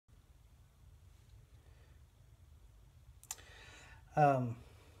Kind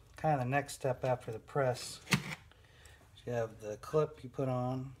of the next step after the press, you have the clip you put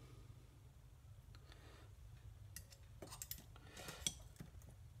on.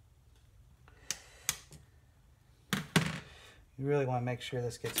 You really want to make sure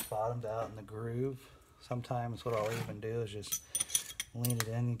this gets bottomed out in the groove. Sometimes what I'll even do is just lean it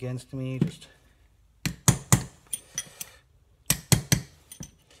in against me,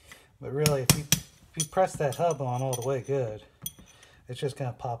 but really if you press that hub on all the way good, it's just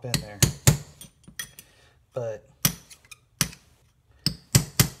going to pop in there. But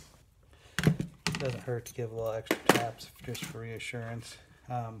it doesn't hurt to give a little extra taps just for reassurance.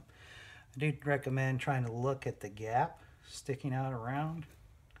 I do recommend trying to look at the gap sticking out around.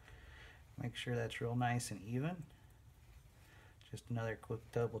 Make sure that's real nice and even. Just another quick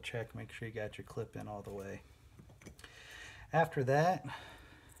double check, make sure you got your clip in all the way. After that,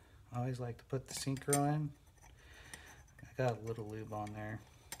 I always like to put the synchro in. I got a little lube on there.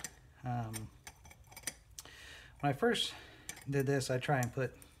 When I first did this, I try and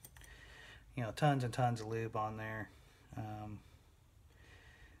put, tons and tons of lube on there.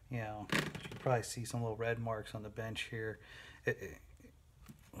 You can probably see some little red marks on the bench here.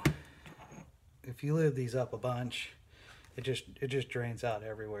 If you lube these up a bunch, it just drains out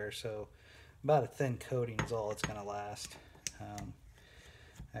everywhere. So about a thin coating is all it's going to last.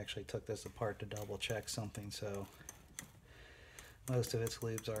 I actually took this apart to double check something, so most of its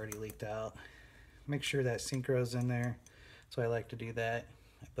lube's already leaked out. Make sure that synchro's in there, so I like to do that.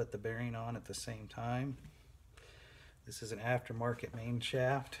 I put the bearing on at the same time. This is an aftermarket main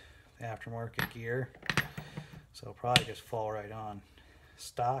shaft, aftermarket gear, so it'll probably just fall right on.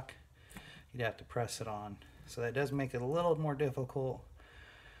 Stock, you'd have to press it on. So that does make it a little more difficult,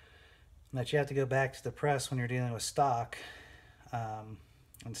 that you have to go back to the press when you're dealing with stock.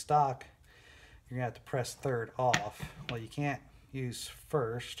 In stock, you're gonna have to press third off. Well, you can't use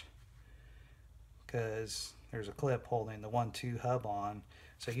first because there's a clip holding the 1-2 hub on.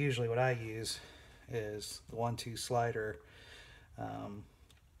 So usually what I use is the 1-2 slider.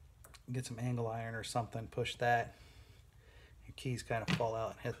 Get some angle iron or something, push that. Your keys kind of fall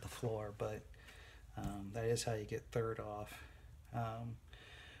out and hit the floor, but that is how you get third off.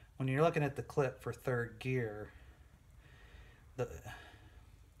 When you're looking at the clip for third gear,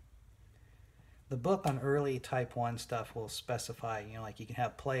 the book on early Type 1 stuff will specify, like you can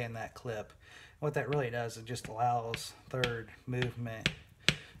have play in that clip. What that really does is just allows third movement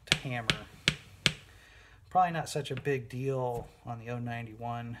to hammer. Probably not such a big deal on the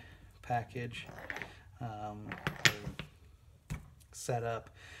 091 package setup,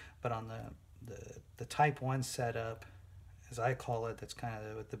 but on the Type 1 setup, as I call it, that's kind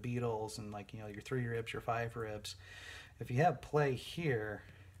of with the Beatles and your 3 ribs, your 5 ribs. If you have play here,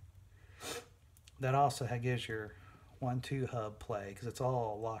 that also gives your 1-2 hub play because it's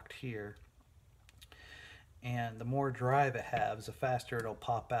all locked here. And the more drive it has, the faster it'll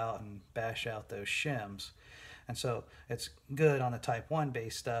pop out and bash out those shims. And so it's good on the Type 1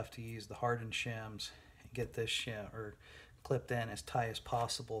 base stuff to use the hardened shims and get this shim or clipped in as tight as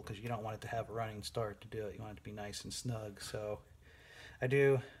possible because you don't want it to have a running start to do it. You want it to be nice and snug. So I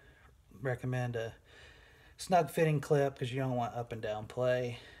do recommend a snug fitting clip because you don't want up and down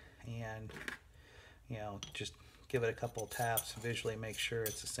play, and just give it a couple of taps, visually make sure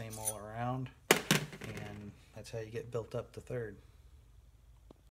it's the same all around, and that's how you get built up to third.